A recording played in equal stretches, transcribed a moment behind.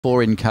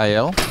4 in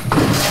KL,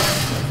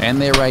 and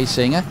they're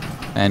racing.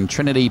 And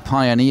Trinity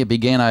Pioneer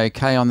began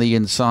okay on the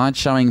inside,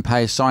 showing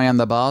pace. I Am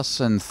the Boss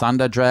and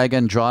Thunder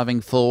Dragon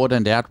driving forward,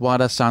 and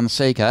Outwider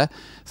Sunseeker.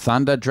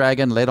 Thunder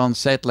Dragon led on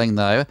settling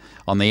though.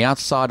 On the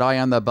outside, I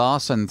Am the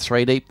Boss, and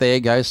 3 deep there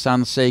goes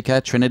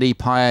Sunseeker. Trinity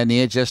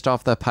Pioneer just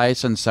off the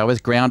pace, and so is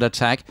Ground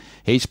Attack.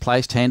 He's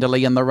placed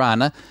handily in the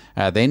run.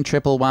 Then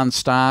Triple One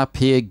Star,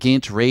 Peer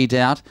Gint,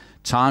 Redoubt.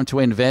 Time to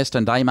Invest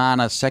and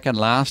Aymana second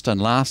last, and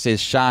last is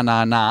Shah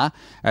Na Na.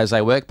 As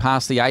they work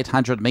past the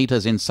 800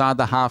 metres, inside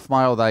the half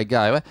mile they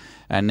go.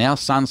 And now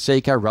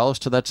Sunseeker rolls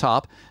to the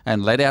top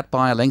and led out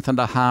by a length and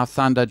a half,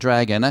 Thunder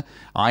Dragon.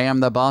 I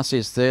Am the Boss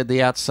is third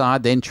the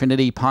outside, then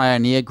Trinity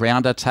Pioneer.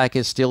 Ground Attack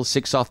is still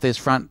 6 off this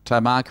front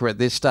marker at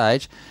this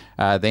stage.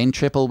 Then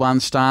Triple One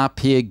Star,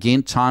 Peer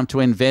Gint, Time to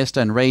Invest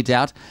and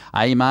Redoubt.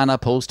 Aymana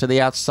pulls to the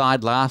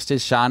outside. Last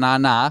is Shah Na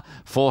Na.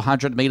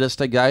 400 metres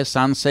to go.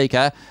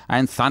 Sunseeker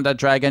and Thunder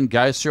Dragon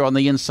goes through on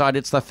the inside.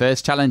 It's the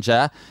first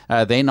challenger.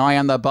 Then I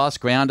Am the Boss,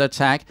 Ground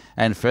Attack,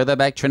 and further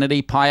back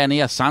Trinity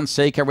Pioneer.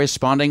 Sunseeker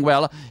responding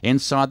well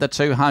inside the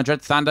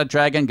 200. Thunder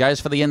Dragon goes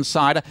for the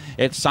inside.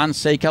 It's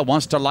Sunseeker,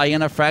 wants to lay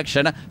in a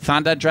fraction.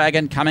 Thunder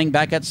Dragon coming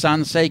back at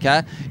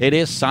Sunseeker. It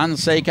is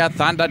Sunseeker,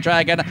 Thunder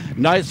Dragon.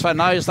 Nose for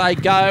nose they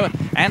go.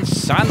 And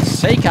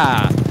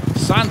Sunseeker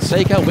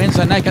wins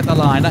a neck at the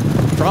line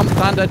from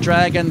Thunder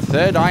Dragon.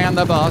 Third, I Am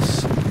the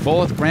Boss.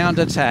 Fourth, Ground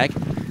Attack.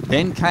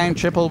 Then came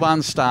Triple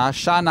One Star,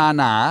 Shah Na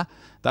Na.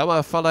 They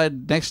were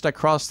followed next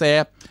across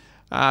there.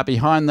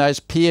 Behind those,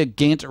 Peer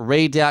Gint,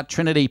 Redoubt,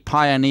 Trinity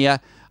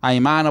Pioneer.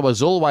 Aymana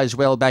was always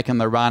well back in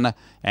the run.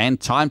 And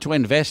Time to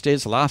Invest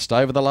is last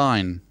over the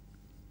line.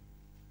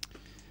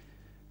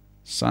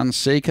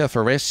 Sunseeker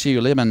for SU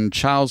Lim and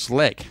Charles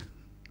Leck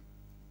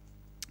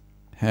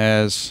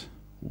has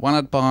won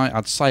it by,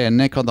 I'd say, a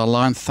neck on the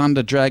line.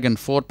 Thunder Dragon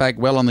fought back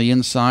well on the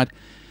inside.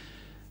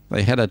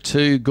 They had a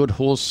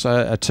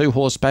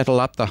two-horse battle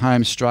up the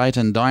home straight,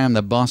 and I Am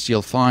the Boss,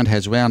 you'll find,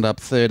 has wound up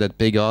third at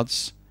big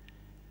odds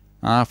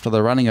after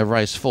the running of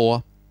race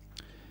 4.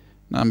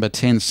 Number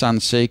 10,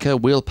 Sunseeker,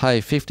 will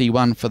pay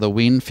 51 for the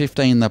win,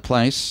 15 the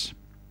place.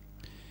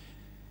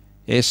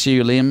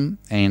 SU Lim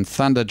and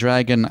Thunder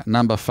Dragon,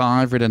 number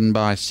 5, ridden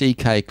by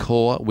CK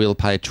Core, will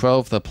pay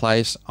 12 the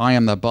place. I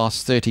Am the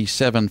Boss,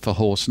 37 for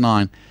horse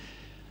 9.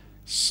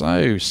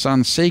 So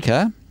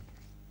Sunseeker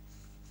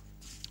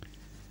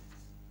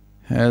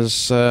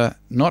has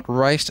not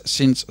raced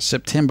since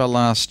September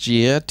last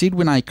year. Did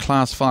win a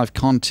Class 5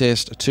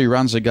 contest 2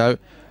 runs ago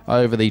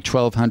over the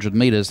 1200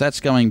 metres. That's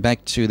going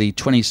back to the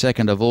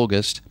 22nd of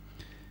August.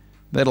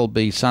 That'll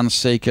be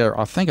Sunseeker.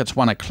 I think it's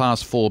won a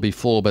Class 4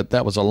 before, but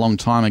that was a long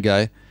time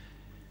ago.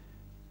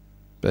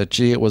 But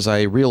gee, it was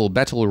a real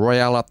battle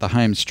royale up the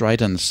home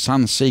straight, and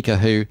Sunseeker,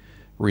 who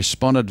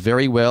responded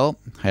very well,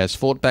 has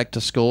fought back to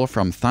score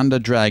from Thunder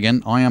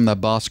Dragon. I Am the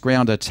Boss,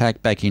 Ground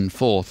Attack back in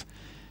 4th.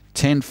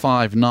 10,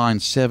 5, 9,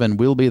 7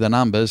 will be the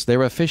numbers.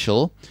 They're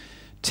official.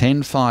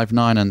 10, 5,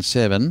 9 and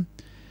 7.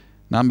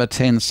 Number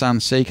 10,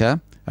 Sunseeker,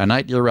 an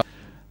 8-year-old.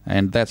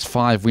 And that's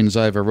 5 wins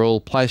overall,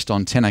 placed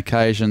on 10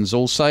 occasions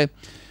also.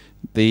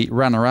 The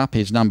runner-up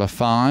is number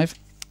 5,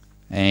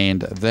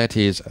 and that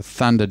is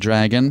Thunder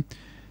Dragon.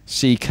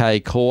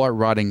 CK Core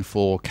riding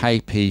for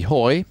KP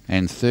Hoy,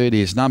 and third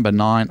is number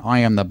 9, I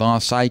Am the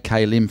Boss, AK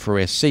Lim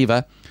for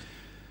Siva.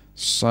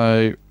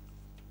 So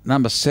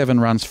number 7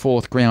 runs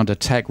 4th, Ground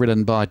Attack,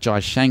 ridden by Jai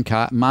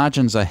Shankar.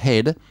 Margins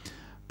ahead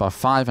by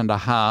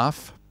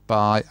 5.5,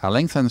 by a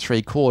length and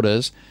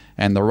 3/4.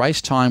 And the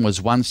race time was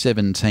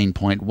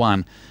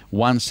 1:17.1.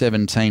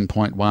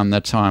 1:17.1 the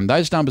time.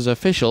 Those numbers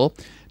official.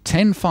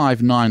 10,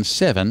 5, 9,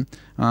 7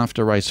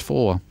 after race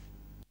 4.